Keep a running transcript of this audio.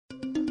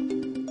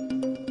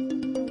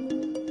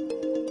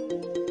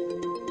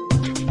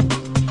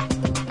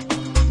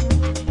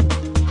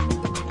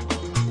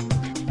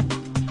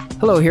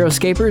Hello,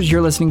 Heroscapers.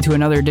 You're listening to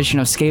another edition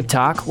of Scape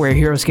Talk, where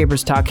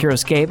Heroscapers talk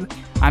Heroscape.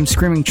 I'm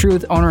Screaming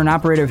Truth, owner and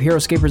operator of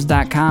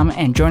Heroscapers.com,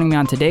 and joining me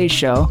on today's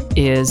show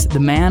is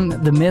the man,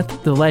 the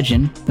myth, the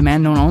legend, the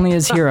man known only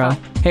as Hero.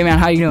 Hey, man,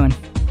 how you doing?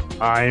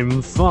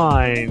 I'm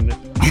fine.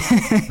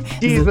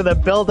 Geez, with a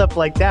build-up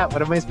like that,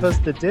 what am I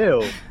supposed to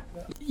do?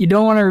 You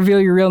don't want to reveal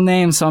your real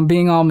name, so I'm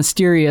being all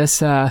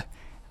mysterious.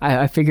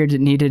 I figured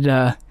it needed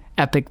a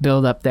epic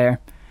build-up there.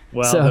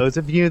 Well, those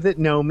of you that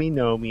know me,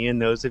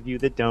 and those of you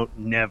that don't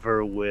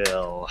never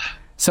will.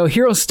 So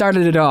Hero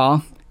started it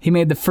all. He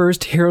made the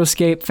first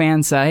Heroscape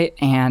fan site,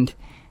 and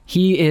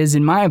he is,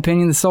 in my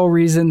opinion, the sole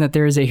reason that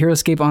there is a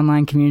Heroscape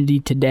online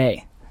community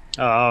today.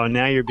 Oh,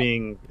 now you're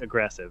being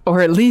aggressive. Or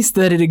at least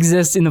that it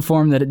exists in the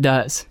form that it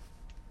does.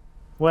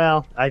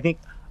 Well, I think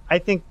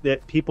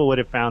that people would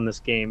have found this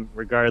game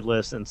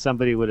regardless, and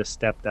somebody would have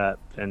stepped up.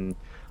 And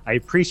I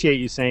appreciate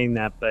you saying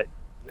that, but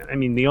I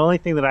mean, the only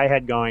thing that I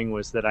had going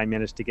was that I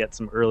managed to get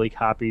some early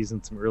copies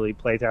and some early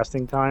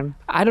playtesting time.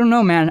 I don't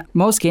know, man.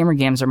 Most gamer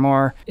games are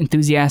more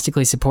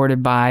enthusiastically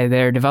supported by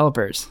their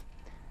developers.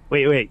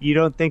 Wait. You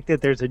don't think that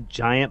there's a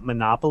giant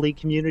Monopoly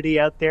community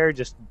out there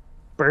just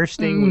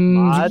bursting with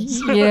mods?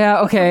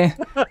 Yeah, okay.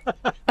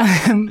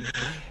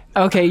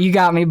 Okay, you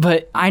got me,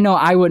 but I know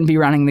I wouldn't be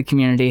running the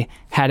community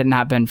had it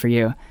not been for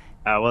you.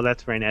 Well,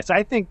 that's very nice.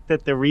 I think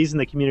that the reason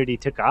the community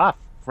took off,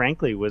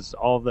 frankly, was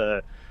all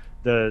the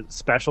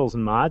specials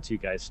and mods you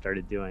guys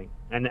started doing.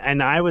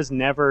 And I was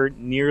never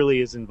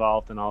nearly as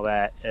involved in all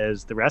that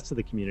as the rest of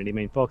the community. I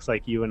mean, folks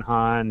like you and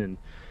Han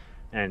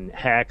and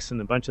Hex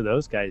and a bunch of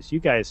those guys, you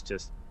guys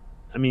just,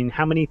 I mean,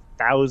 how many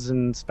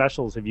thousand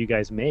specials have you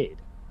guys made?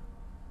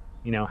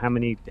 You know, how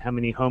many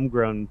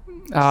homegrown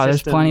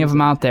there's plenty of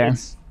them out there.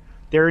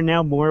 There are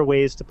now more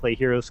ways to play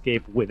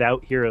Heroscape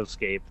without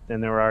Heroscape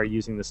than there are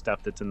using the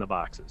stuff that's in the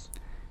boxes.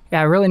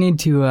 Yeah, I really need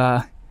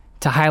to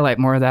highlight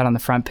more of that on the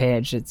front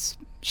page. It's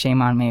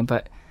shame on me,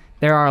 but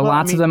there are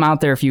lots of them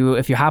out there. If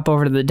you hop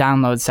over to the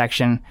download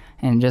section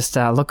and just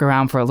look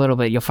around for a little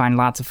bit, you'll find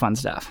lots of fun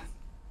stuff.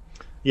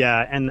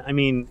 Yeah, and I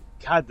mean,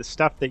 God, the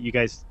stuff that you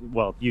guys,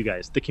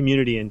 the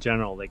community in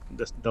general, like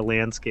the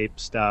landscape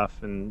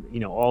stuff and, you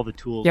know, all the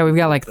tools. Yeah, we've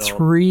got like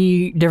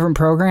 3 different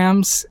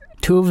programs.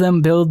 2 of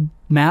them build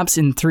maps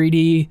in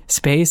 3D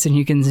space, and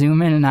you can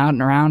zoom in and out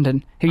and around.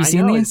 And have you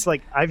seen these? It's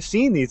like, I've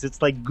seen these.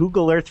 It's like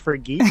Google Earth for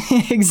geeks.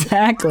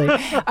 Exactly.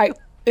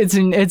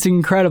 It's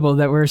incredible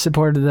that we're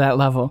supported to that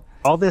level.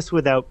 All this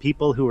without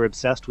people who are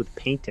obsessed with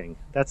painting.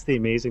 That's the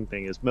amazing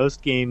thing, is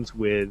most games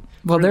with...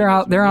 Well, they're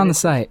on the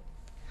site.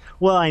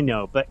 Well, I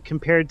know, but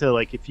compared to,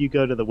 like, if you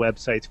go to the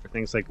websites for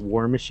things like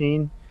War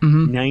Machine,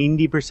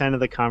 90% of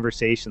the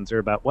conversations are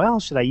about, well,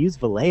 should I use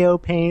Vallejo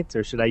paints,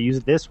 or should I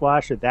use this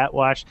wash or that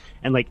wash?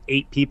 And, like,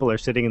 8 people are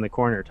sitting in the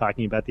corner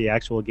talking about the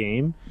actual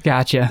game.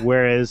 Gotcha.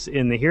 Whereas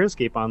in the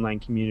Heroscape online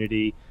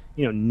community,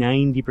 you know,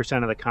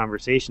 90% of the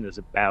conversation is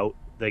about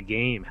the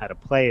game, how to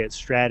play it,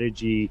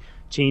 strategy,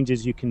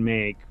 changes you can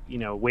make, you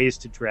know, ways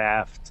to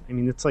draft. I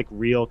mean, it's like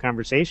real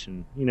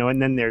conversation, you know.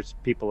 And then there's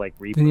people like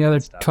Reaper. And the other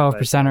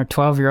 12% are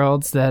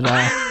 12-year-olds that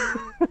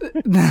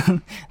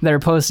that are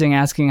posting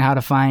asking how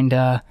to find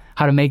how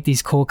to make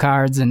these cool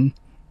cards and.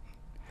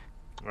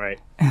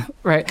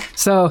 Right.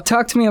 So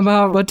talk to me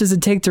about what does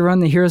it take to run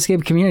the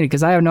Heroscape community,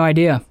 because I have no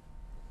idea.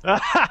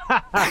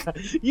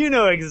 You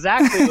know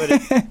exactly what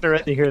it is to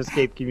run the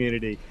Heroscape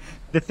community.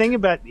 The thing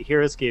about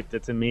Heroscape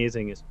that's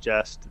amazing is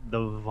just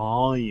the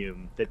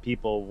volume that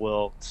people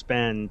will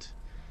spend,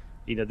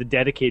 you know, the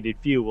dedicated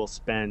few will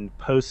spend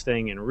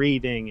posting and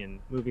reading and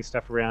moving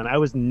stuff around. I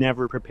was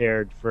never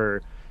prepared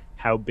for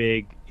how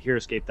big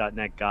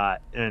Heroscape.net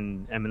got.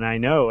 And I mean, I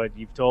know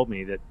you've told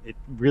me that it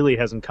really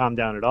hasn't calmed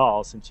down at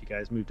all since you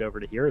guys moved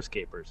over to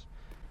Heroscapers.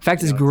 In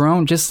fact, it's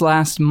grown. Just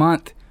last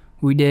month,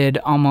 we did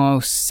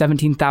almost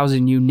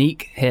 17,000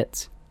 unique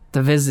hits.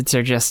 The visits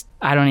are just,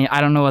 I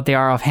don't know what they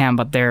are offhand,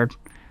 but they're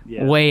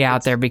way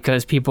out there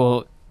because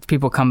people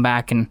come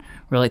back and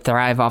really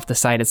thrive off the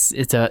site.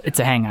 It's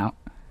a hangout.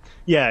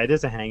 Yeah, it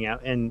is a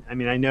hangout. And I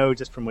mean, I know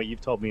just from what you've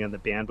told me on the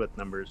bandwidth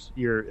numbers,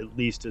 you're at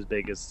least as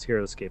big as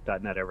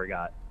Heroscape.net ever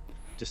got,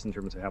 just in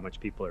terms of how much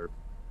people are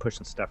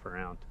pushing stuff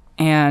around.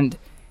 And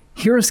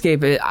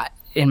Heroscape,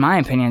 in my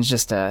opinion, is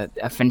just a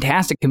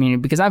fantastic community,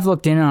 because I've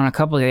looked in on a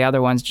couple of the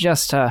other ones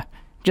just to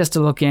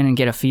look in and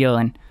get a feel,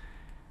 and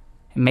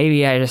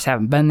maybe I just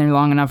haven't been there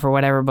long enough or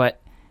whatever, but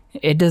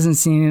it doesn't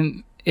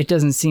seem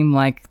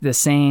like the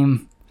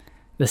same.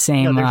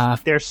 No,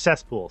 they're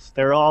cesspools.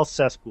 They're all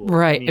cesspools.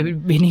 Right. I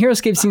mean,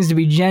 Heroscape seems to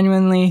be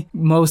genuinely,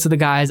 most of the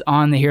guys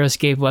on the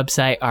Heroscape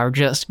website are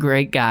just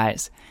great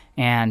guys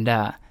and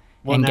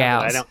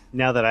gals.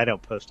 Now that I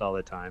don't post all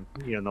the time,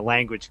 you know, the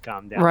language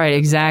calmed down. Right,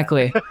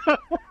 exactly.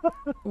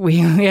 we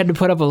had to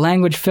put up a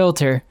language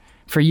filter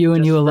for you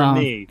and you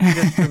alone.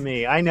 Just for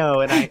me. I know,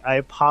 and I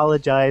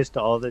apologize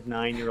to all the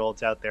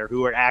 9-year-olds out there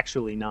who are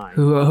actually 9.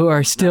 Who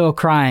are still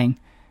crying.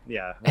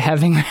 Yeah.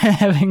 Having read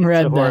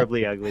that. It's a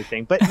horribly ugly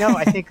thing. But no,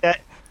 I think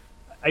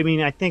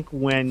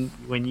when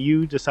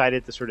you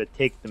decided to sort of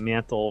take the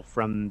mantle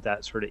from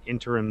that sort of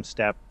interim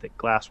step that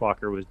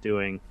Glasswalker was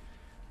doing,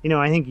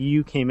 I think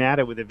you came at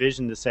it with a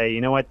vision to say,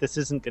 you know what, this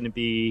isn't going to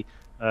be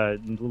a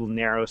little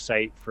narrow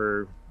site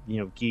for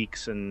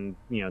geeks and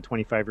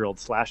 25-year-old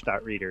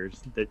Slashdot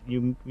readers. That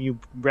you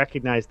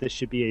recognize this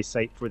should be a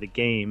site for the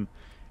game,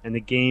 and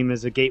the game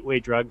is a gateway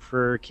drug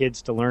for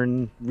kids to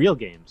learn real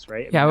games,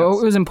 right? It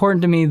was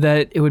important to me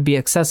that it would be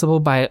accessible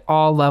by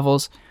all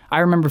levels. I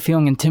remember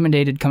feeling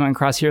intimidated coming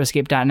across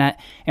HeroScape.net,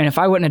 and if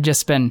I wouldn't have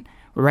just been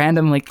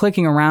randomly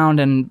clicking around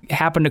and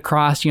happened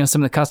across some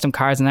of the custom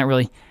cards, and that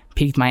really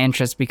piqued my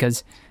interest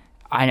because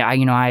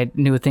I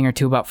knew a thing or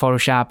two about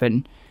Photoshop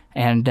and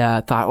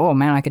thought, oh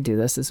man, I could do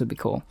this. This would be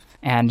cool.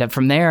 And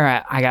from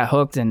there, I got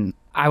hooked, and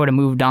I would have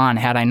moved on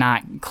had I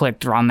not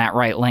clicked on that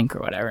right link or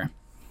whatever.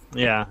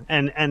 Yeah,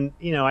 and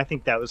I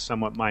think that was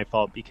somewhat my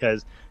fault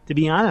because, to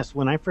be honest,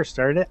 when I first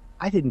started it,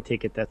 I didn't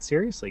take it that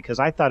seriously because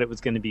I thought it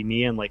was going to be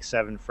me and like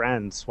 7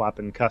 friends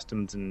swapping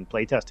customs and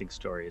playtesting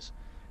stories.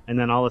 And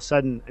then all of a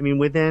sudden,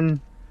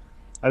 within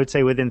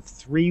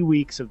 3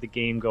 weeks of the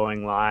game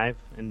going live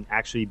and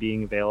actually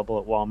being available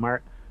at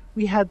Walmart,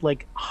 we had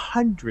like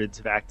hundreds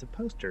of active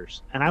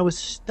posters, and I was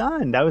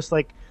stunned. I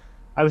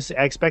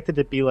expected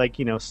it to be like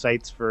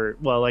sites for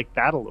like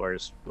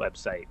Battlelore's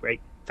website, right?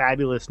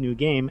 Fabulous new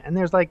game, and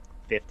there's like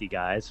 50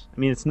 guys.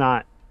 It's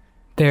not.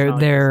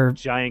 They're a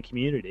giant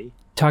community.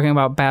 Talking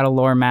about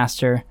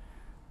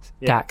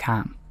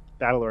BattleLoreMaster.com.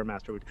 Battlelore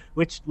Master,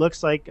 which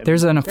looks like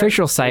there's an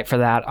official site for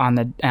that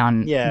on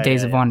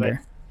Days of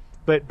Wonder.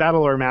 But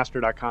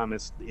BattleLoreMaster.com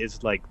is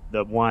like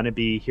the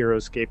wannabe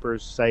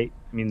HeroScapers site.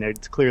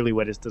 It's clearly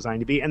what it's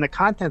designed to be, and the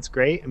content's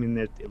great.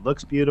 It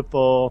looks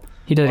beautiful.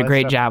 He did a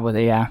great job with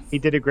it. Yeah, he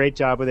did a great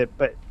job with it.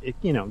 But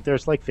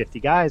there's like 50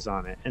 guys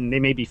on it, and they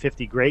may be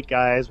 50 great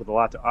guys with a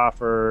lot to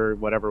offer,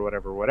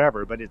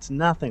 whatever. But it's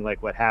nothing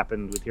like what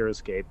happened with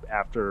HeroScape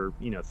after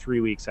 3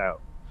 weeks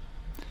out.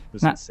 It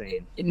was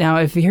insane. Now,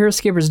 if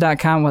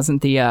HeroScapers.com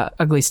wasn't the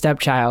ugly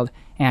stepchild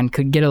and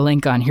could get a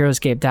link on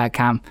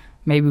HeroScape.com,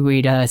 maybe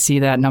we'd see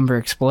that number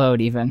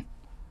explode even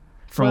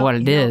from what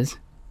it is.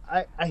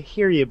 I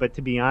hear you, but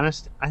to be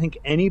honest, I think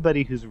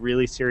anybody who's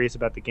really serious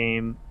about the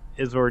game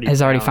has already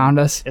found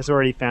us. Has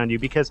already found you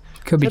because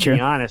to be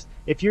honest,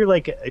 if you're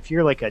like a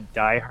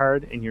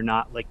diehard and you're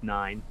not like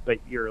 9, but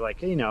you're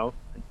like an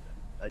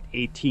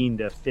 18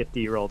 to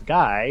 50-year-old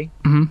guy,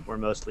 or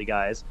mostly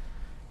guys,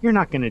 you're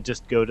not going to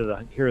just go to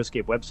the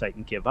HeroScape website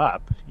and give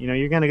up.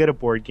 You're going to go to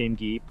Board Game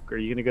Geek, or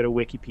you're going to go to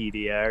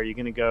Wikipedia, or you're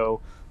going to go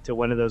to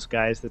one of those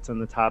guys that's on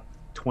the top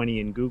 20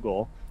 in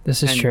Google.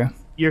 This is true.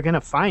 You're going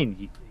to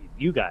find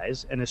you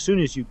guys, and as soon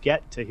as you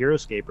get to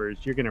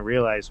HeroScapers, you're going to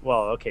realize,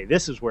 well, okay,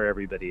 this is where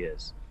everybody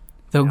is.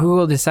 Though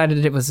Google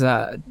decided it was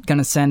going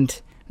to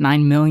send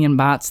 9 million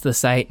bots to the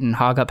site and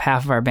hog up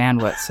half of our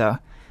bandwidth, so...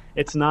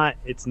 It's not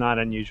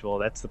unusual.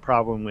 That's the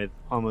problem with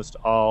almost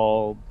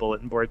all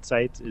bulletin board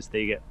sites is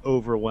they get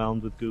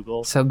overwhelmed with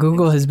Google. So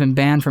Google has been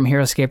banned from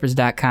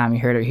HeroScapers.com. You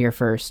heard it here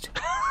first.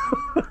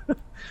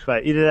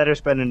 But either that or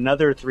spend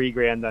another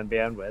 $3,000 on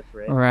bandwidth,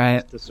 right?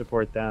 Right. Just to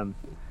support them.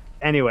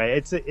 Anyway,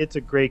 it's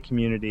a great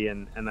community,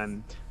 and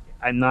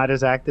I'm not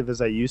as active as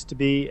I used to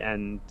be,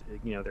 and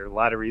there are a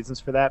lot of reasons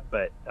for that,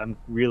 but I'm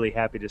really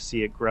happy to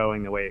see it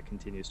growing the way it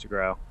continues to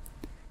grow.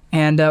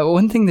 And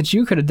one thing that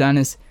you could have done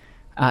is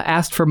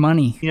asked for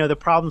money. The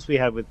problems we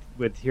had with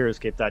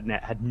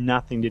HeroScape.net had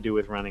nothing to do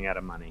with running out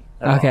of money.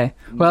 Okay.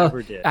 Well,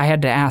 I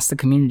had to ask the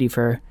community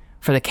for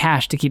the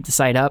cash to keep the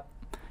site up,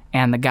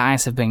 and the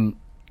guys have been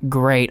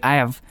great. I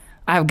have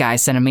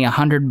guys sending me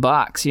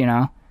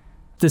 $100.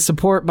 The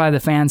support by the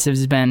fans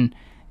has been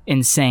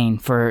insane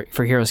for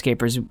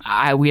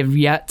HeroScapers. We have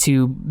yet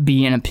to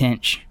be in a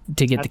pinch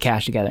to get the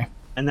cash together.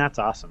 And that's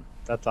awesome.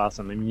 That's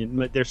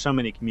awesome. There's so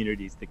many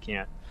communities that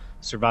can't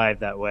survive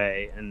that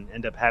way and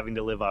end up having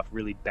to live off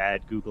really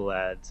bad Google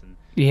ads and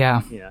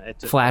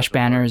flash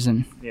banners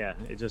and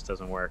it just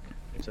doesn't work.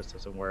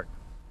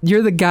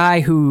 You're the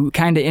guy who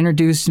kind of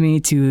introduced me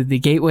to the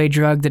gateway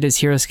drug that is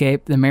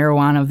HeroScape, the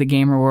marijuana of the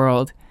gamer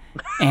world,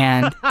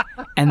 and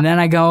then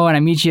I go and I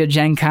meet you at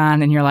Gen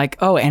Con and you're like,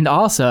 oh, and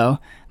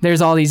also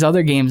there's all these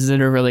other games that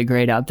are really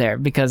great out there,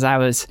 because I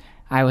was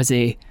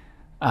a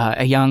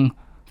young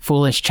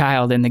foolish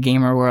child in the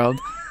gamer world.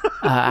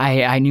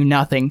 I knew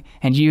nothing,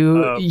 and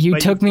you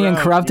took me and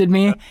corrupted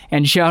me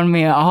and showed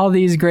me all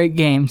these great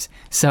games.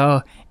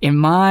 So in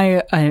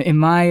my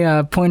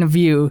point of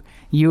view,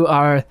 you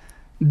are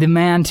the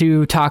man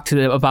to talk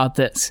to about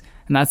this,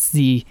 and that's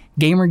the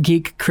Gamer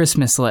Geek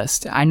Christmas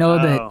list. I know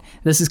that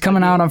this is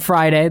coming out on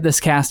Friday, this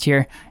cast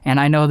here, and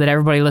I know that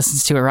everybody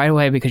listens to it right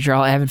away because you're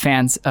all avid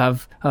fans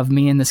of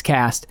me and this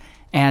cast,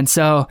 and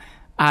so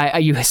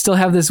you still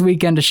have this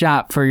weekend to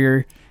shop for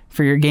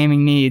your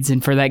gaming needs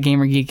and for that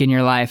gamer geek in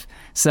your life.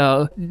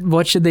 So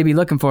what should they be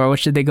looking for? What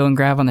should they go and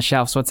grab on the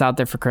shelves? What's out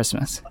there for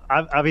Christmas?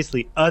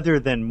 Obviously, other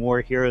than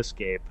more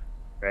HeroScape,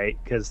 right?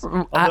 Because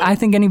I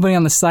think anybody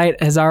on the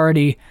site has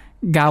already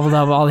gobbled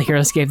up all the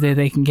HeroScape that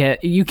they can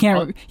get. You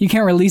can't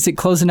release it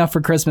close enough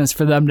for Christmas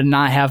for them to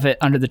not have it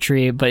under the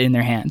tree, but in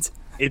their hands.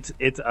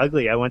 It's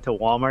ugly. I went to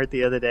Walmart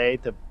the other day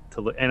to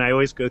to look, and I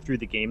always go through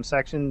the game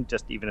section,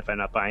 just even if I'm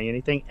not buying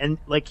anything. And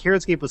like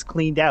Heroescape was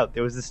cleaned out.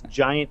 There was this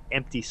giant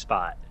empty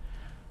spot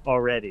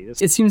already.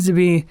 It seems to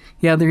be,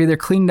 they're either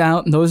cleaned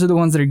out, and those are the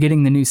ones that are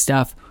getting the new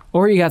stuff,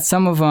 or you got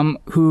some of them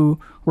who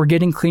were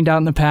getting cleaned out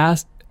in the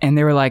past, and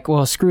they were like,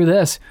 well, screw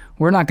this.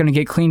 We're not going to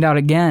get cleaned out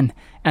again.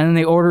 And then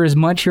they order as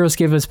much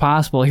Heroescape as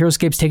possible.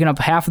 Heroescape's taking up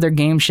half of their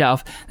game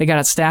shelf. They got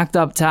it stacked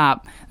up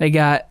top. They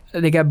got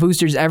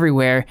boosters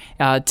everywhere,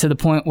 to the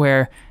point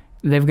where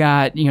they've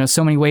got,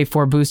 so many Wave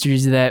 4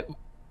 boosters that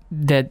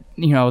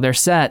they're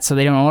set, so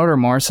they don't order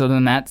more, so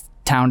then that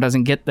town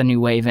doesn't get the new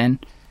wave in.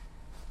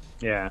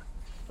 Yeah.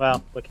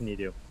 Well, what can you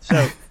do?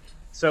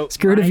 So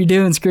screwed if you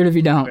do and screwed if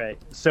you don't. Right.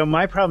 So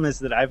my problem is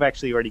that I've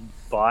actually already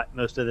bought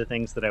most of the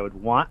things that I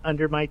would want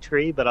under my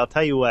tree, but I'll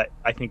tell you what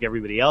I think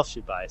everybody else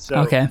should buy. So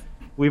okay.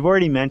 We've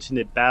already mentioned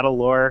it, Battle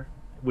Lore,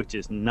 which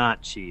is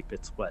not cheap.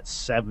 It's what,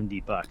 $70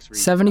 retail.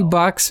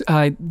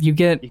 $70.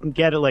 You can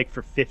get it like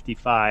for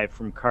 $55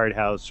 from Card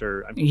House,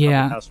 or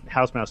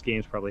House Mouse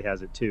Games probably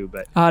has it too.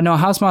 But no,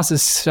 House Mouse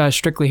is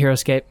strictly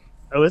Heroescape.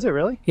 Oh, is it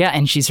really? Yeah,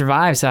 and she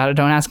survives. So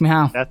don't ask me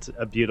how. That's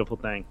a beautiful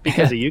thing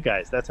because of you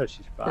guys. That's how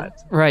she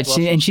survives. Right.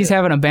 She's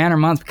having a banner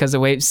month because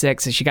of Wave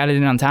 6, so she got it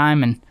in on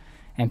time,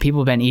 and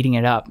people have been eating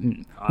it up.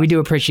 Awesome. We do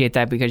appreciate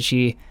that because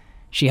she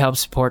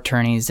helps support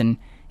tourneys and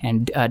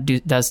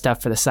does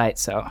stuff for the site.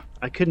 So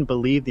I couldn't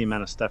believe the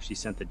amount of stuff she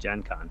sent to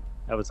Gen Con.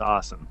 That was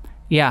awesome.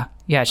 Yeah.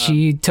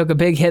 She took a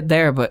big hit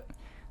there, but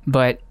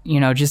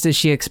just as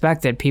she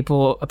expected,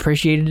 people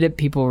appreciated it,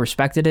 people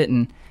respected it,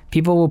 and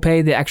people will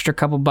pay the extra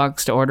couple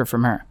bucks to order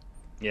from her.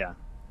 Yeah.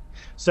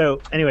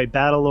 So anyway,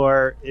 Battle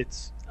Lore,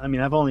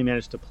 I've only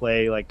managed to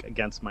play like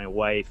against my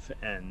wife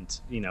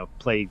and,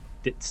 play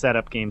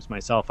setup games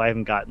myself. I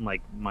haven't gotten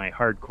like my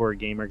hardcore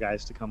gamer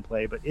guys to come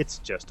play, but it's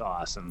just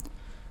awesome.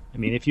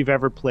 If you've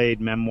ever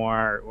played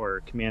Memoir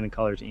or Command and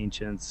Colors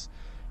Ancients,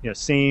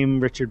 same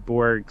Richard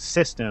Borg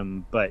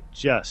system, but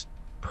just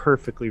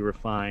perfectly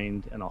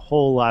refined and a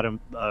whole lot of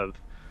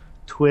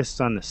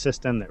twists on the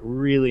system that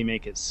really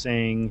make it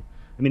sing.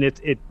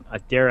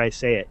 Dare I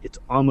say it, it's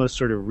almost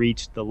sort of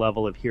reached the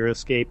level of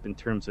Heroescape in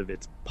terms of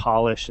its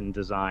polish and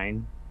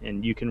design.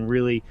 And you can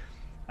really,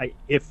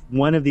 if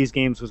one of these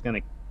games was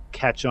going to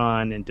catch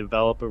on and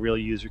develop a real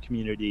user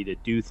community to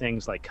do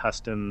things like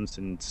customs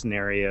and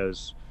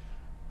scenarios,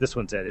 this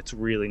one's it. It's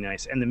really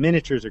nice. And the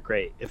miniatures are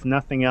great. If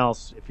nothing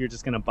else, if you're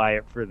just going to buy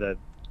it for the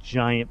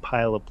giant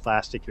pile of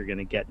plastic you're going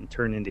to get and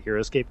turn into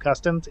Heroescape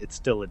customs, it's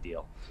still a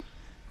deal.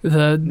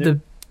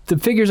 The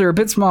figures are a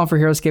bit small for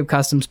Heroescape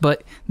customs,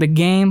 but the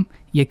game,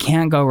 you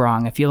can't go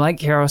wrong. If you like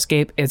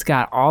Heroescape, it's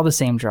got all the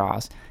same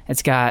draws.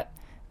 It's got,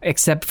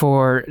 except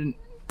for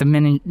the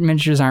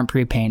miniatures aren't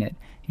pre-painted.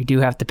 You do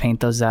have to paint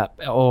those up,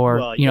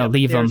 or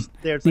leave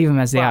them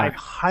as they are.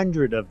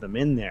 500 of them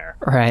in there.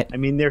 Right.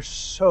 There's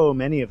so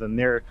many of them.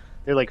 They're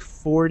like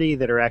 40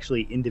 that are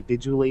actually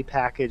individually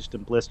packaged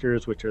in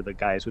blisters, which are the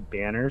guys with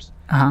banners.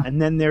 Uh-huh.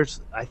 And then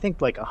there's, I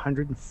think, like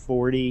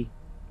 140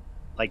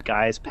 like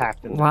guys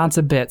packed in lots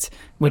of bits,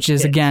 which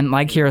is again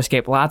like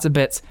Heroescape, lots of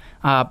bits.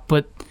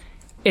 But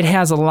it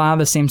has a lot of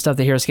the same stuff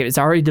that Heroescape. It's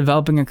already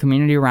developing a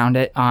community around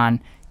it on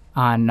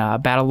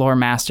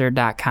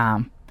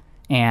battleloremaster.com,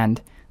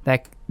 and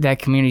that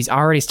community's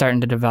already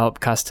starting to develop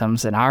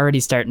customs and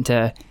already starting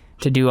to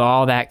do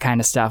all that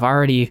kind of stuff.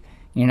 Already,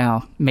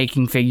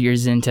 making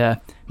figures into,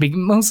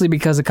 mostly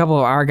because a couple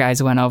of our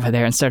guys went over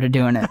there and started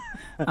doing it.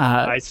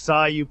 I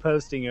saw you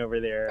posting over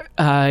there.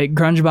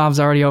 Grunge Bob's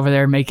already over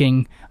there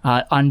making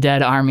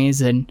undead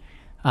armies, and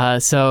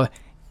so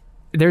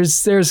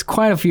there's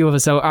quite a few of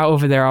us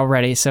over there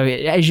already. So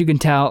as you can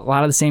tell, a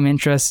lot of the same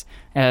interests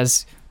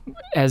as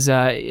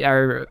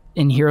are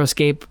in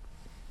Heroescape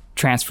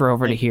transfer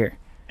over to here.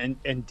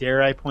 And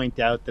dare I point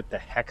out that the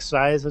hex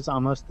size is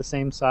almost the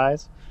same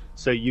size,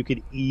 so you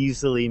could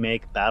easily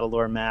make Battle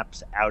Lore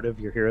maps out of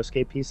your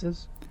Heroescape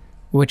pieces,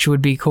 which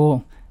would be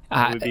cool.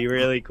 It would be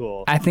really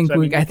cool. I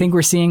think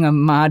we're seeing a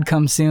mod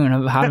come soon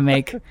of how to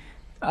make.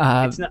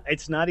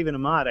 It's not even a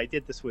mod. I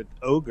did this with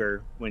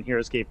Ogre when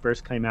Heroescape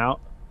first came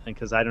out, and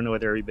because I don't know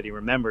whether everybody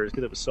remembers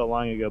because it was so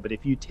long ago. But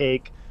if you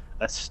take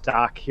a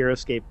stock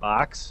Heroescape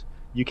box,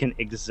 you can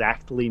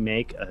exactly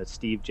make a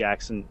Steve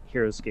Jackson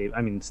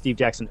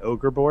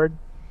Ogre board,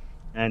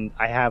 and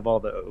I have all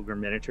the Ogre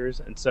miniatures,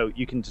 and so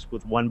you can just,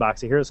 with one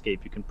box of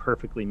Heroescape, you can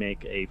perfectly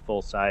make a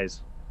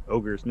full-size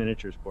Ogre's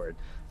miniatures board.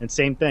 And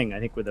same thing,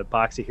 I think with a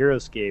box of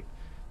Heroescape,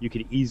 you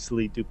could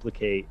easily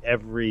duplicate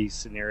every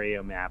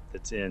scenario map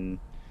that's in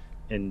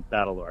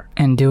Battle Lore.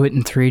 And do it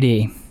in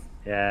 3D.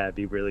 Yeah, it'd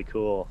be really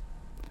cool.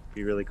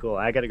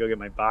 I got to go get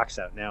my box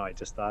out now. I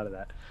just thought of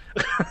that.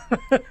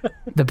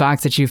 The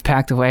box that you've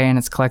packed away and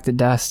it's collected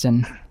dust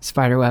and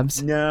spider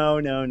webs. No.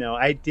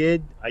 I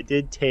did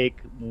take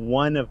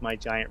one of my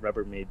giant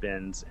Rubbermaid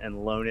bins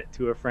and loan it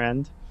to a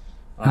friend.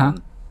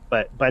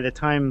 But by the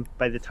time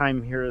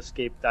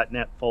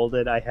Heroescape.net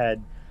folded, I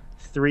had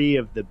 3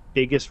 of the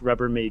biggest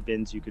Rubbermaid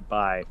bins you could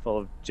buy, full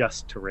of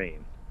just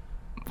terrain.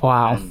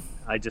 Wow. And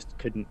I just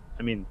couldn't.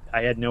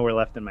 I had nowhere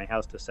left in my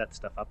house to set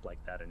stuff up like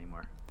that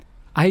anymore.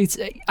 I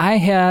think I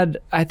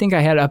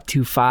had up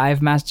to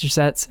 5 master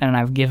sets, and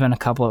I've given a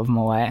couple of them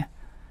away,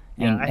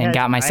 and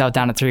got myself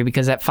down to 3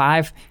 because at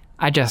 5,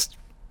 I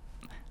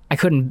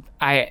couldn't.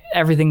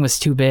 Everything was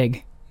too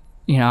big,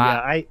 Yeah,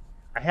 I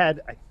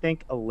had, I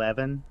think,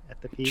 11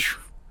 at the peak.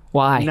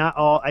 Why? Not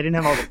all. I didn't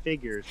have all the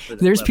figures. For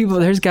the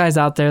there's guys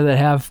out there that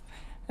have,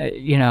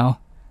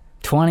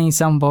 20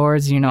 some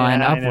boards, and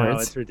upwards. I know,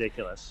 it's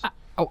ridiculous.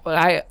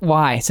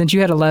 Why? Since you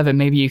had 11,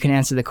 maybe you can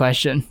answer the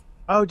question.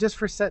 Oh, just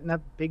for setting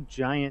up big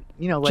giant,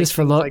 like just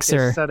for looks, like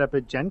or set up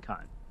at Gen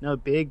Con. No,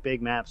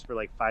 big maps for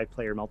like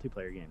 5-player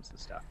multiplayer games and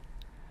stuff.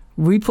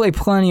 We play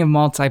plenty of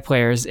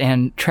multiplayers,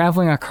 and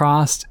traveling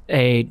across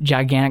a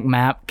gigantic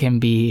map can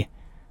be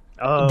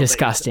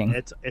disgusting.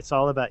 It's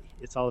all about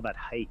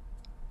height.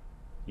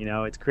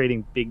 It's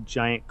creating big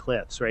giant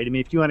cliffs, right? I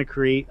mean, if you want to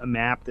create a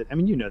map that, if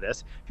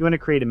you want to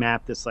create a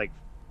map that's like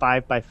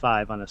 5 by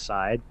 5 on a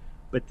side,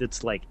 but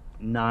that's like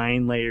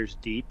 9 layers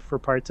deep for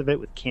parts of it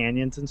with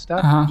canyons and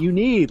stuff, you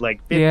need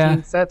like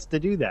 15 sets to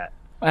do that.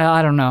 Well,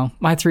 I don't know.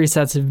 My 3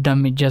 sets have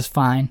done me just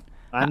fine.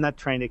 I'm not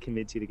trying to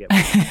convince you to get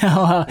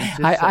well,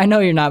 I know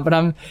you're not, but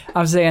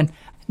I'm saying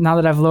now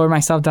that I've lowered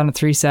myself down to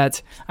 3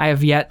 sets, I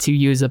have yet to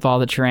use up all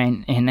the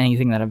terrain in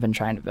anything that I've been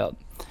trying to build.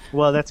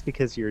 Well, that's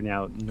because you're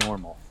now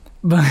normal.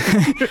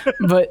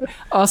 But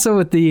also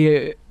with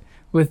the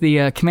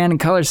command and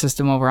color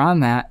system over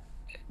on that,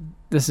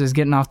 this is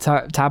getting off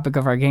topic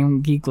of our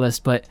Game Geek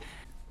list, but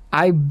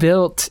I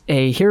built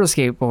a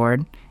HeroScape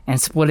board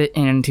and split it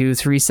into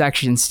 3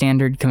 sections,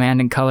 standard command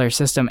and color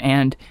system,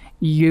 and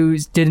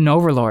did an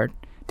Overlord.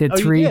 Did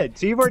 3. You did?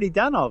 So you've already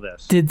done all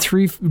this. Did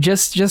 3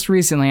 just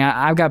recently.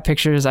 I've got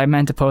pictures. I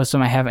meant to post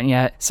them. I haven't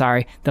yet.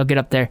 Sorry, they'll get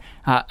up there.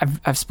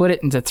 I've split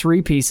it into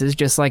 3 pieces,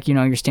 just like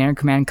your standard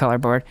command and color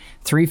board.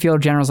 3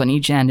 field generals on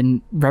each end,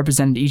 and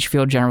represented each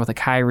field general with a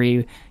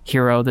Kyrie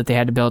hero that they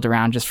had to build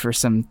around just for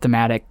some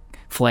thematic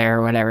flair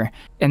or whatever.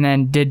 And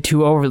then did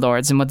 2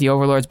 Overlords, and what the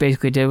Overlords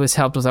basically did was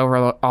helped with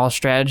overall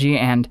strategy,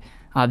 and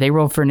they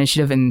rolled for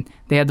initiative, and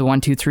they had the 1,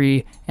 2,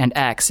 3, and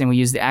X, and we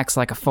used the X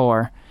like a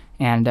 4.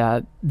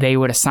 And they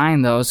would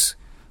assign those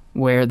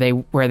where they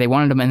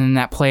wanted them, and then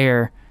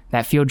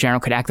that field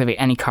general could activate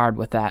any card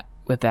with that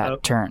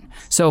turn.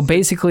 So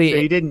basically, so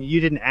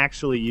you didn't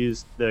actually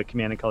use the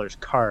command and colors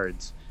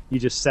cards. You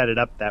just set it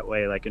up that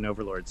way, like an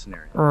Overlord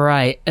scenario.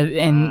 Right,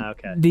 and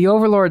okay. the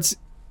Overlords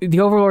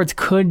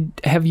could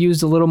have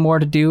used a little more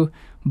to do,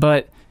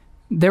 but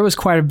there was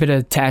quite a bit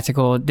of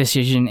tactical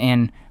decision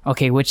in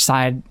which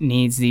side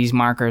needs these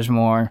markers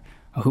more,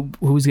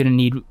 who's going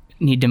to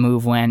need to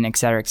move when, et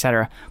cetera, et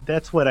cetera.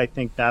 That's what I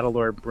think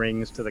Battlelore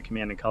brings to the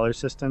command and color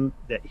system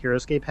that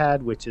HeroScape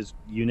had, which is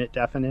unit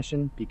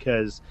definition,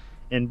 because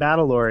in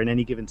Battlelore, in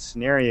any given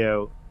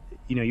scenario,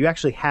 you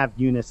actually have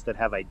units that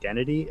have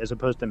identity, as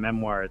opposed to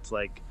Memoir. It's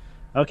like,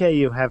 okay,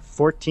 you have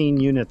 14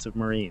 units of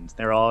Marines.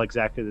 They're all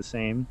exactly the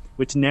same,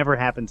 which never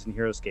happens in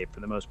HeroScape for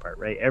the most part,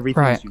 right?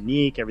 Everything's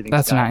unique.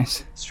 Everything's got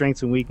nice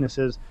strengths and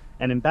weaknesses.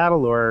 And in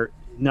Battlelore,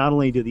 not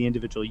only do the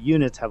individual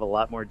units have a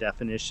lot more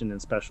definition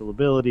and special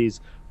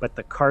abilities, but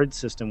the card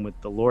system with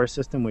the lore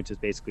system, which is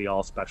basically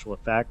all special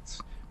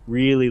effects,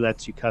 really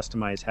lets you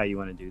customize how you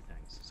want to do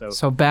things.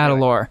 So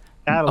Battlelore,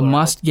 a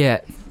must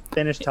get.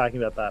 Finish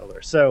talking about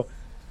Battlelore. So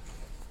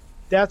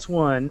that's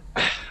one.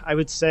 I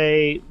would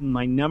say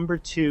my number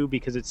 2,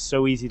 because it's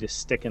so easy to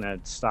stick in a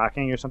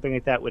stocking or something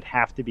like that, would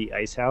have to be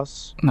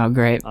Icehouse. Oh,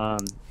 great.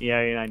 Yeah,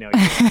 I know.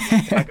 You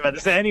don't talk about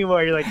this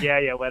anymore. You're like,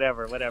 yeah,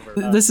 whatever.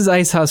 This is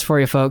Icehouse for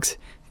you, folks.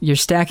 You're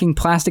stacking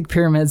plastic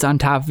pyramids on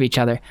top of each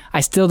other. I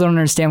still don't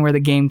understand where the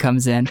game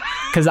comes in,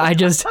 because I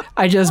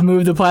just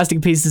move the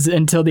plastic pieces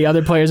until the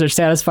other players are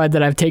satisfied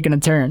that I've taken a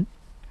turn.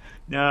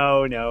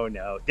 No.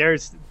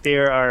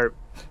 There are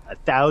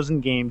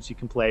 1,000 games you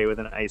can play with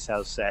an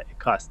Icehouse set. It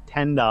costs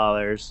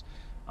 $10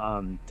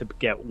 to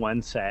get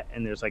one set,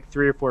 and there's like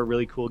 3 or 4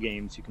 really cool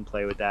games you can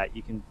play with that.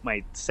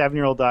 My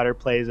 7-year-old daughter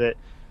plays it.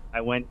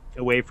 I went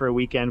away for a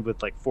weekend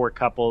with like 4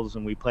 couples,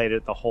 and we played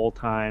it the whole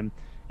time.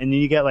 And then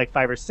you get like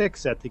 5 or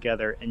 6 set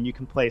together, and you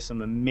can play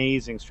some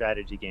amazing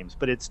strategy games.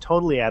 But it's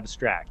totally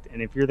abstract.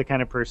 And if you're the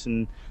kind of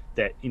person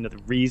that, the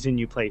reason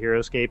you play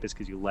HeroScape is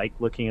because you like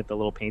looking at the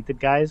little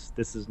painted guys,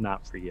 this is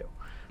not for you.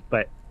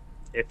 But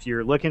if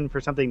you're looking for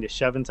something to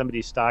shove in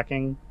somebody's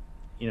stocking,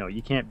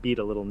 you can't beat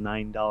a little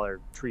 $9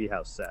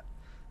 treehouse set.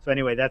 So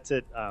anyway, that's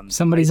it.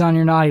 Somebody's on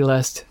your naughty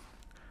list.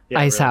 Yeah,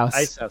 Icehouse.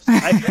 Really.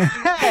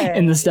 Icehouse.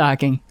 In the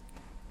stocking.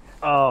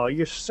 Oh,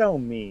 you're so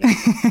mean.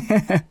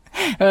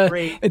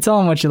 Great. It's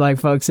all in what you like,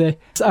 folks.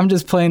 I'm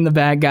just playing the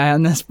bad guy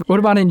on this. What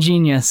about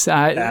Ingenious?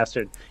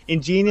 Bastard.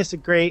 Ingenious is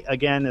great.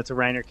 Again, it's a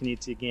Reiner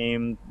Knizia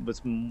game. It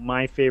was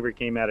my favorite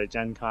game out of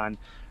Gen Con.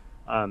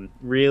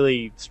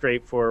 Really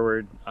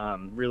straightforward,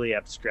 really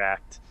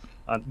abstract.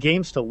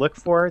 Games to look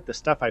for, the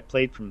stuff I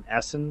played from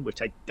Essen,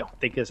 which I don't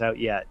think is out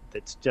yet,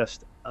 that's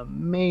just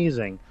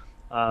amazing.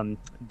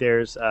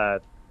 There's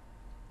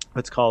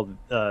what's called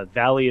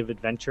Valley of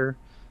Adventure,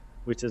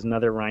 which is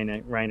another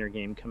Reiner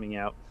game coming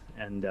out,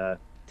 and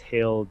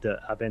Tale de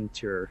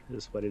Aventure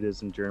is what it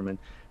is in German.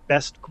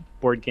 Best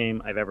board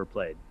game I've ever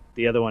played.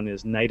 The other one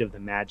is Night of the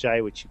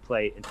Magi, which you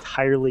play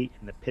entirely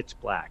in the pitch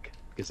black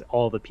because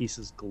all the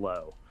pieces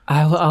glow.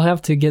 I'll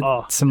have to get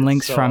some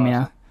links from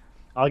you.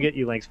 I'll get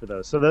you links for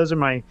those. So those are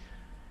my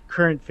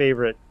current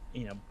favorite,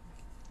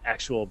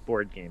 actual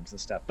board games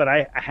and stuff. But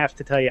I have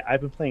to tell you,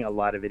 I've been playing a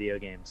lot of video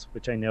games,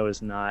 which I know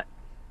is not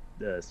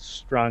the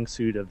strong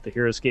suit of the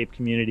HeroScape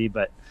community,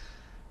 but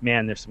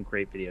man, there's some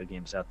great video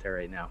games out there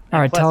right now. All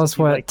right, tell us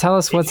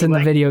what's in the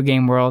video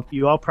game world.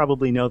 You all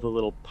probably know the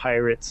little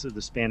Pirates of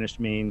the Spanish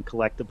Main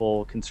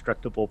collectible,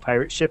 constructible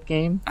pirate ship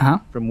game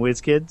from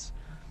WizKids.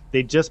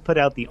 They just put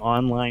out the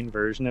online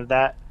version of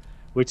that,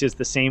 which is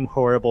the same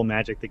horrible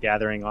Magic the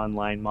Gathering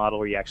online model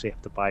where you actually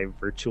have to buy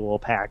virtual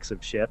packs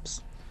of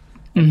ships.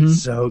 Mm-hmm.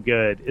 It's so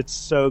good. It's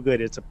so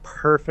good. It's a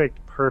perfect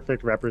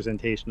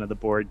representation of the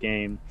board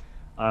game,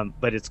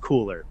 but it's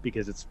cooler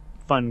because it's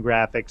fun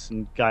graphics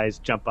and guys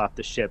jump off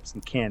the ships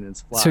and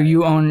cannons fly. So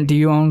do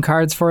you own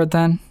cards for it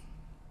then?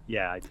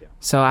 Yeah, I do.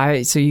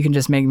 So you can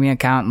just make me an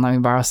account and let me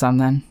borrow some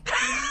then?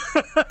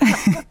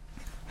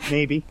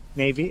 Maybe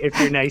if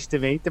you're nice to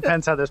me.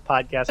 Depends how this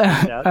podcast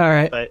comes out. All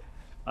right. But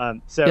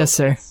yes,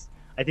 sir.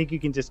 I think you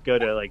can just go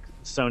to like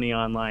Sony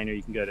Online or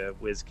you can go to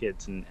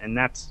WizKids and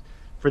that's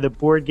for the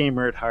board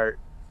gamer at heart.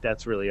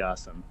 That's really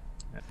awesome.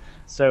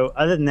 So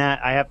other than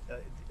that, I have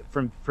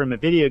from a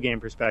video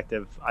game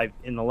perspective,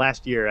 in the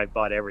last year I've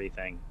bought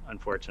everything,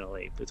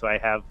 unfortunately. So I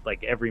have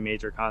like every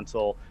major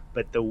console,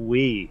 but the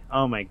Wii,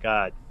 oh my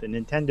god, the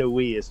Nintendo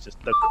Wii is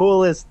just the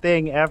coolest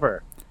thing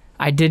ever.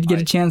 I did get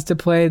a chance to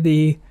play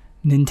the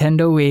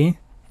Nintendo Wii,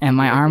 and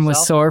my arm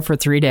was sore for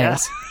 3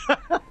 days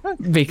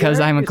because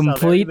I'm a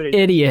complete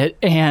idiot.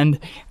 And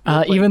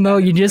even though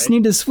you just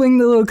need to swing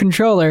the little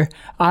controller,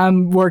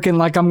 I'm working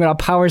like I'm going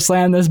to power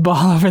slam this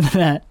ball over the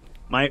net.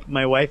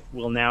 My wife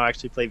will now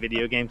actually play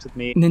video games with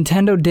me.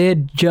 Nintendo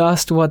did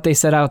just what they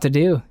set out to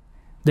do.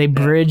 They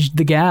bridged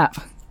the gap.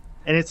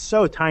 And it's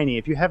so tiny.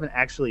 If you haven't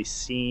actually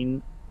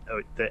seen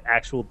the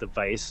actual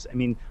device, I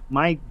mean,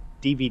 my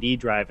DVD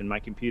drive in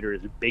my computer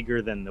is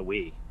bigger than the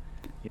Wii.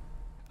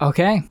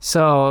 Okay,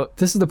 so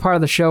this is the part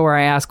of the show where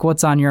I ask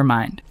what's on your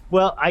mind.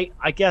 Well,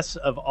 I guess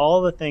of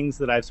all the things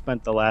that I've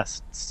spent the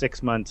last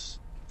 6 months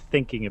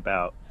thinking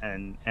about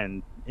and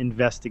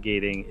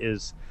investigating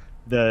is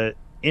the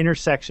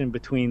intersection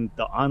between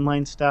the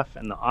online stuff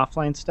and the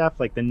offline stuff,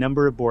 like the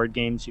number of board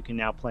games you can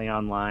now play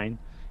online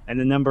and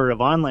the number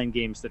of online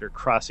games that are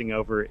crossing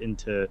over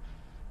into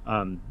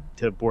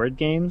to board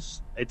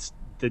games. It's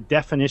the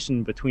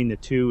definition between the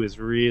two is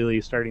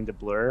really starting to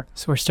blur.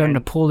 So we're starting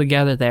to pull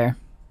together there.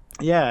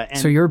 Yeah. And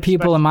so your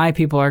people and my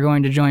people are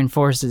going to join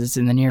forces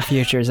in the near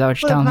future. Is that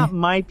what you're telling me? Not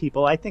my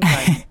people. I think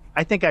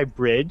I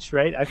bridge,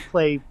 right? I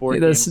play board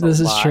games This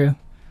is true.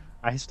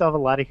 I still have a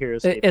lot of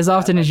heroes. As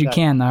often as you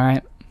can, though,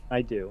 right?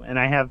 I do. And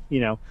I have,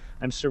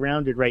 I'm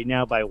surrounded right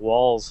now by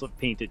walls of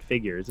painted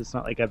figures. It's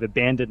not like I've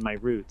abandoned my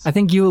roots. I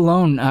think you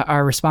alone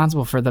are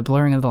responsible for the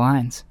blurring of the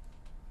lines.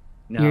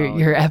 No,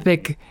 your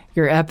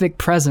epic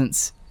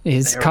presence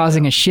is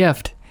causing a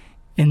shift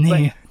in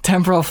the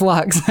temporal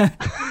flux.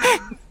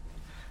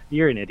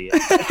 You're an idiot.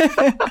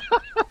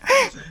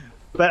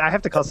 But I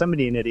have to call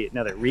somebody an idiot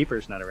now that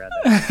Reaper's not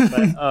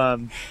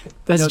around.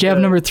 That's jab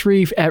number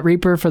 3 at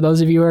Reaper for those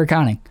of you who are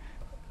counting.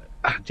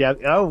 I got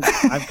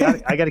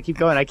to keep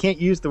going. I can't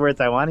use the words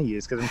I want to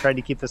use because I'm trying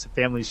to keep this a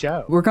family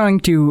show. We're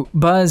going to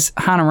buzz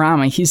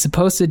Hanorama. He's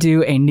supposed to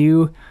do a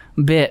new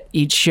bit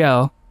each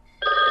show.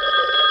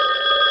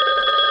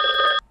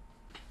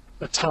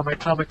 Atomic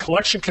Comic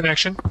Collection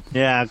Connection.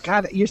 Yeah,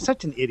 God, you're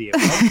such an idiot.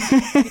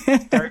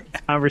 Start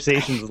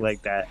conversations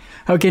like that.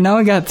 Okay, now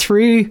we got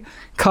 3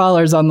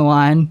 callers on the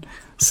line,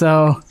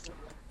 so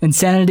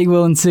insanity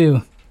will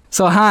ensue.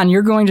 So Han,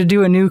 you're going to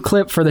do a new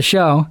clip for the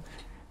show.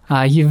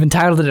 You've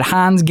entitled it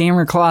Han's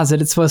Gamer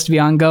Closet. It's supposed to be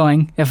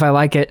ongoing, if I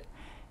like it.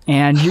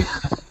 And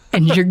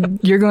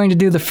you're going to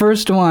do the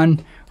first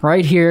one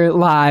right here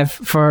live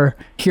for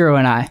Hero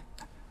and I.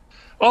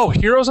 Oh,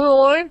 Hero's on the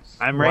line?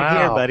 I'm right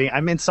here, buddy.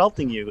 I'm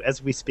insulting you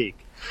as we speak.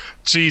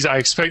 Geez, I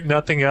expect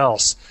nothing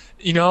else.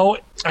 I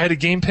had a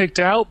game picked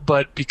out,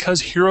 but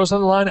because Hero's on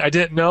the line, I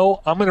didn't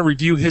know. I'm going to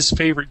review his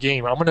favorite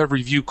game. I'm going to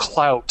review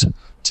Clout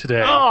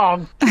today.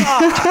 Oh,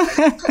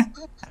 God.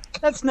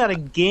 That's not a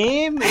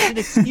game. It's an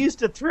excuse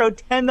to throw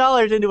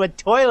 $10 into a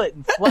toilet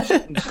and flush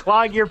it and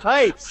clog your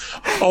pipes.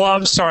 Oh,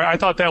 I'm sorry. I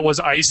thought that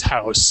was Ice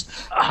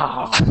House.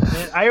 Oh,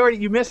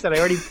 man, you missed it. I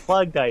already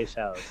plugged Ice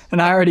House.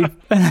 And I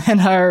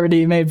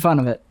already made fun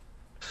of it.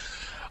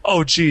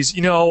 Oh, geez. I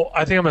think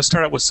I'm going to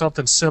start out with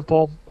something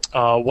simple.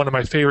 One of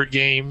my favorite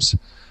games.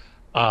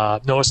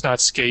 No, it's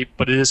not Scape,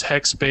 but it is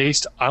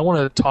hex-based. I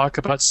want to talk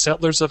about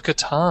Settlers of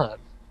Catan. Does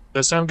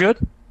that sound good?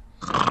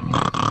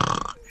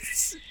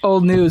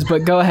 Old news,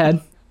 but go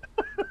ahead.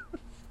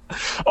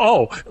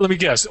 Oh, let me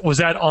guess. Was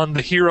that on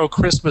the Hero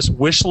Christmas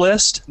wish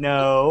list?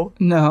 No,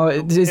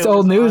 it's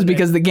old news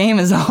because the game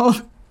is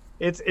old.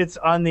 It's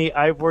on the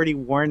I've already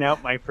worn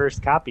out my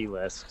first copy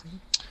list.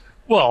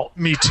 Well,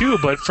 me too,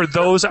 but for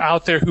those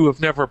out there who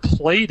have never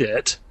played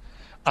it,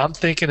 I'm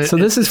thinking So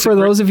this is for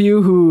those of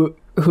you who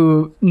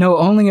who know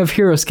only of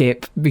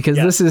HeroScape, because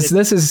Yeah, this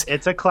is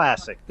it's a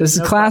classic. this is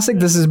No classic. question.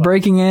 This is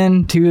breaking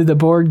into the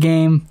board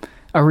game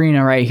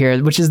arena right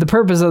here, which is the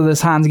purpose of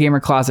this Hans Gamer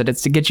Closet.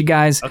 It's to get you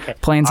guys Okay,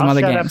 playing some I'll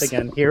other shut games. up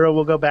again. Hero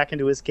will go back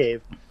into his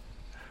cave.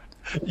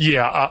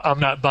 Yeah, I'm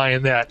not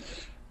buying that.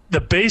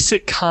 The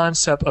basic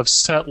concept of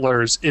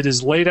Settlers, it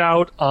is laid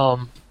out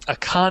a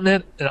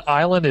continent, an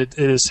island. It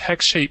is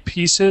hex-shaped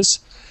pieces,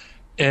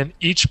 and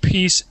each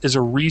piece is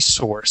a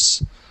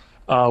resource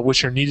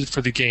which are needed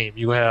for the game.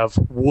 You have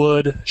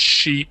wood,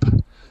 sheep,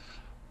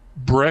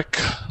 brick,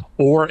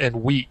 ore,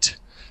 and wheat.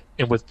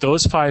 And with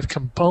those 5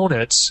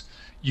 components,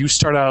 you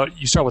start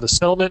with a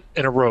settlement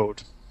and a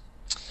road.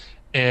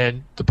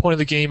 And the point of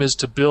the game is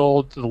to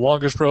build the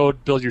longest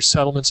road, build your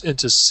settlements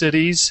into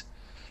cities,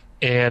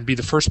 and be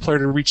the first player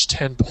to reach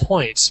 10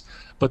 points.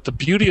 But the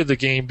beauty of the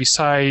game,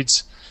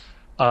 besides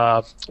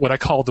what I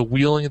call the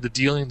wheeling, the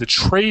dealing, the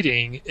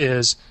trading,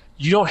 is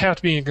you don't have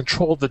to be in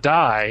control of the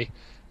die.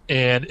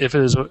 And if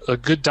it is a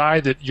good die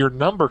that your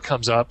number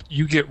comes up,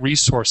 you get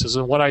resources.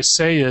 And what I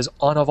say is,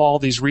 on of all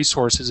these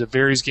resources, it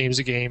varies game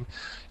to game.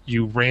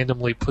 You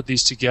randomly put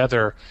these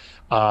together.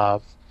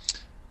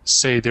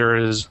 Say there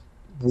is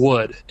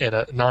wood and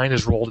a 9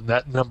 is rolled, and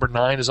that number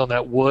 9 is on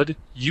that wood.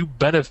 You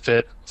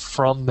benefit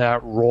from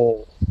that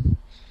roll.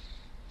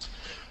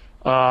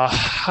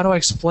 How do I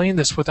explain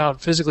this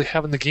without physically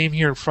having the game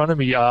here in front of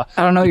me? I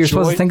don't know. You're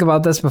supposed to think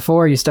about this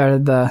before you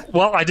started the.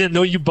 Well, I didn't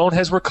know you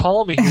boneheads were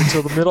calling me here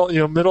until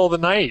the middle of the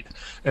night,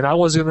 and I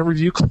was going to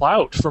review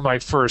Clout for my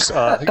first.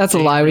 That's a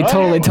game. lie. We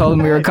totally told him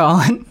we were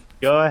calling.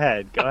 Go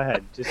ahead.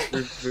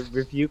 Just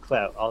review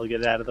Clout. I'll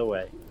get it out of the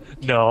way.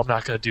 No, I'm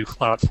not going to do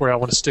Clout for you. I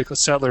want to stick with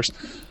Settlers.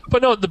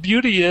 But no, the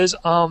beauty is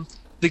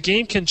the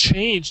game can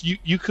change.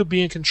 You could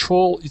be in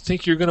control. You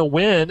think you're going to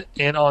win,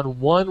 and on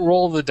one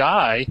roll of the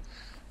die,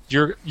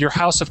 your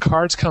house of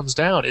cards comes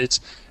down.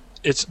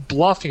 It's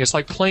bluffing. It's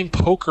like playing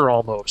poker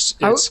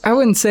almost. I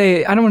wouldn't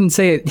say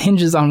it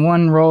hinges on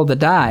one roll of the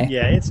die.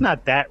 Yeah, it's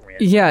not that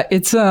random. Yeah,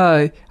 it's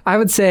I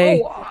would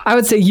say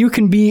you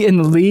can be in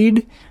the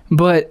lead,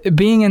 but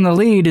being in the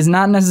lead is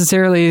not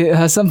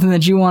necessarily something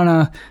that you want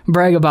to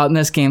brag about in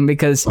this game,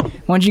 because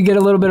once you get a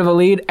little bit of a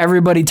lead,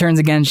 everybody turns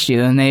against you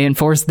and they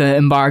enforce the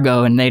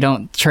embargo and they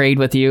don't trade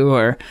with you,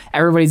 or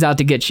everybody's out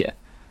to get you.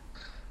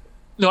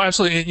 No,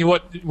 absolutely. And you know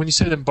what? When you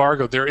said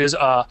embargo, there is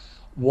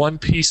one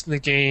piece in the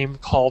game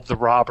called the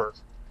Robber.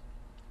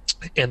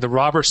 And the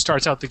Robber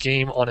starts out the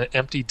game on an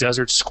empty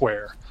desert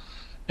square.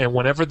 And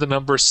whenever the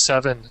number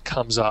 7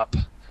 comes up,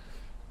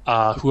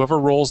 whoever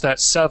rolls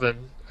that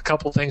 7, a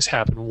couple things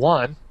happen.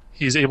 One,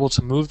 he's able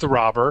to move the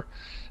Robber,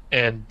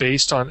 and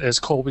based on, as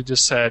Colby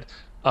just said,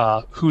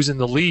 who's in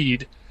the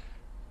lead,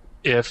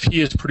 if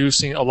he is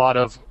producing a lot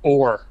of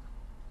ore,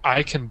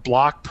 I can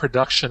block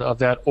production of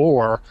that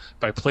ore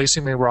by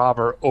placing my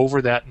Robber over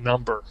that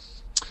number.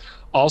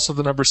 Also,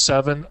 the number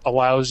 7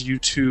 allows you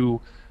to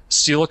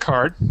steal a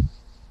card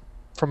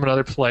from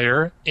another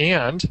player,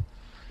 and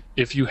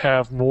if you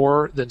have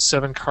more than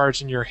 7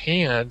 cards in your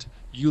hand,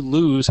 you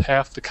lose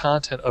half the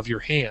content of your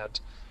hand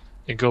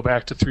and go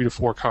back to 3 to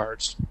 4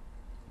 cards.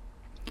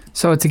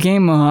 So it's a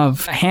game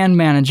of hand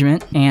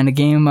management and a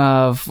game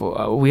of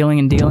wheeling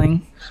and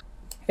dealing.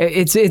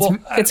 It's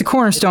a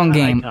cornerstone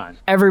game.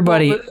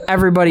 Everybody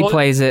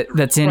plays it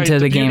that's into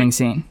the gaming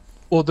scene.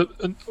 Well,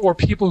 or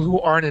people who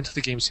aren't into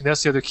the game scene.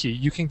 That's the other key.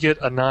 You can get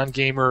a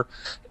non-gamer,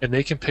 and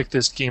they can pick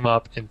this game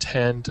up in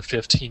 10 to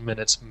 15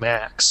 minutes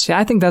max. See,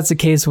 I think that's the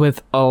case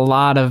with a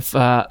lot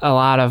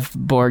of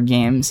board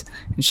games.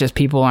 It's just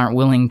people aren't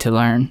willing to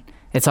learn.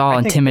 It's all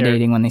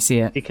intimidating when they see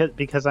it.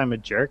 Because I'm a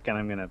jerk and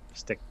I'm going to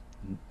stick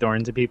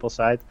thorns at people's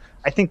sides.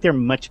 I think they're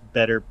much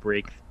better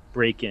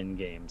break-in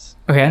games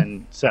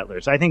than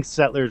Settlers. I think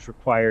Settlers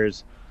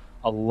requires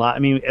a lot. I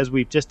mean, as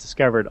we've just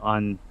discovered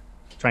on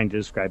trying to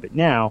describe it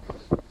now,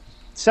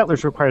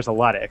 Settlers requires a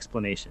lot of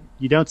explanation.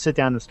 You don't sit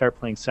down and start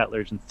playing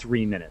Settlers in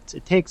 3 minutes.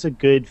 It takes a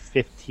good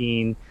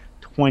 15,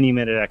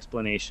 20-minute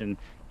explanation,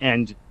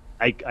 and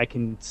I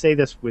can say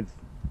this with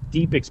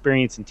deep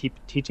experience in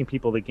teaching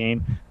people the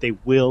game, they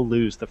will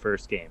lose the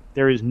first game.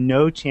 There is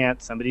no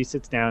chance somebody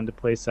sits down to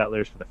play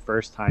Settlers for the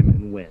first time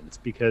and wins,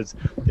 because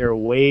there are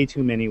way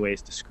too many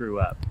ways to screw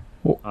up.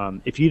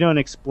 If you don't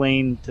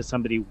explain to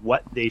somebody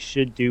what they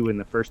should do in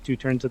the first 2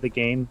 turns of the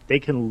game, they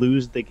can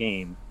lose the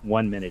game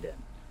 1 minute in,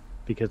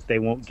 because they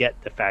won't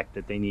get the fact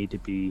that they need to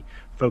be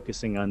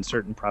focusing on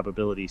certain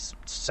probability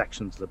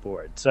sections of the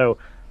board. So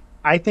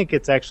I think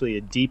it's actually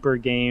a deeper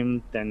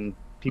game than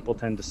people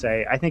tend to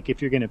say. I think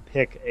if you're going to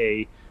pick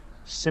a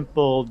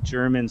simple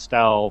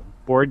German-style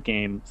board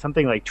game,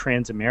 something like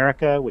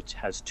Transamerica, which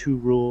has 2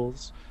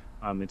 rules,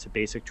 it's a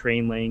basic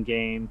train laying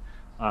game,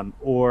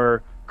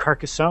 or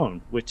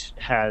Carcassonne, which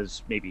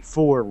has maybe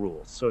 4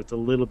 rules, so it's a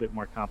little bit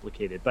more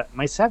complicated. But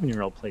my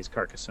 7-year-old plays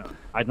Carcassonne.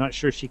 I'm not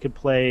sure she could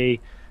play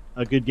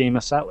a good game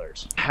of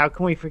Settlers. How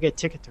can we forget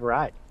Ticket to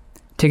Ride?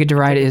 Ticket to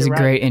Ride is a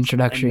great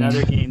introduction.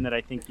 Another game that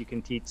I think you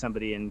can teach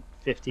somebody in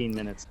 15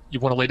 minutes. You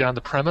want to lay down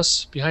the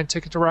premise behind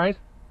Ticket to Ride?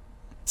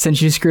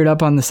 Since you screwed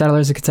up on the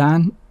Settlers of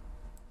Catan?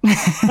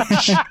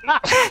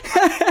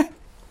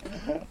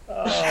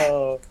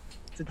 Oh,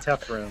 it's a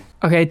tough room.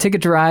 Okay,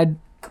 Ticket to Ride,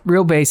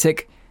 real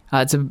basic.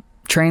 It's a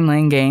train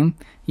lane game.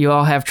 You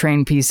all have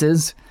train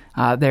pieces.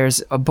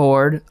 There's a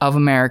board of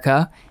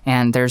America,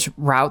 and there's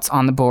routes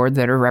on the board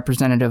that are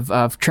representative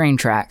of train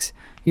tracks.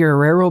 You're a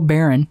railroad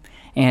baron,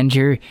 and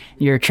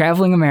you're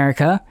traveling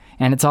America,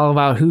 and it's all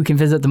about who can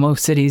visit the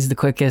most cities the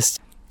quickest.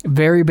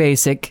 Very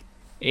basic.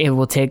 It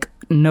will take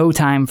no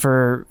time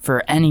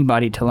for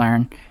anybody to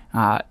learn.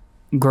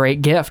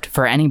 Great gift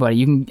for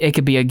anybody. It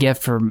could be a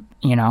gift for,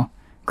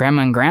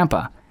 grandma and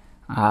grandpa,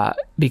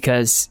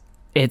 because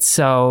it's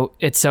so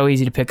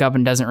easy to pick up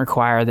and doesn't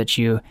require that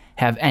you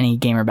have any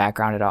gamer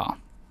background at all.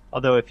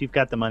 Although if you've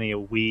got the money, a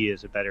Wii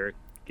is a better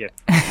gift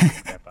for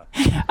grandpa.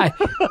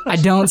 I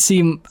don't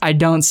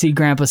see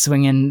grandpa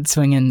swinging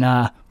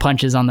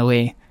punches on the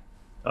Wii.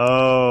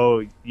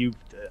 Oh,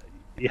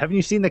 haven't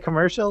you seen the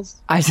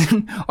commercials?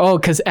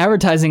 Because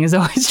advertising is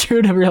always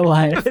true to real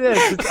life. It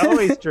is. It's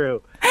always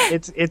true.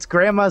 It's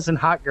grandmas and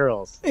hot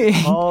girls.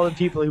 All the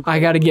people who. I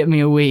got to get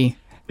me a Wii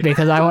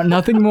because I want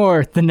nothing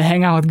more than to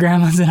hang out with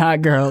grandmas and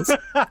hot girls.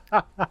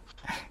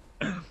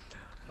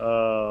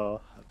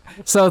 Oh.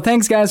 So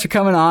thanks, guys, for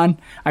coming on.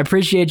 I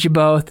appreciate you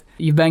both.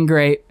 You've been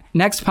great.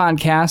 Next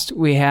podcast,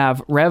 we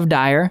have Rev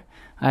Dyer.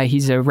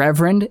 He's a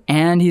reverend,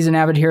 and he's an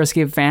avid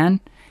HeroScape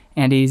fan,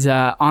 and he's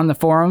on the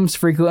forums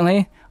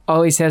frequently.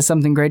 Always has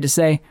something great to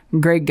say.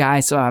 Great guy,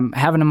 so I'm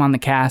having him on the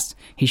cast.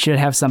 He should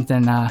have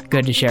something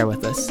good to share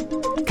with us.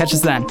 Catch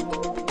us then.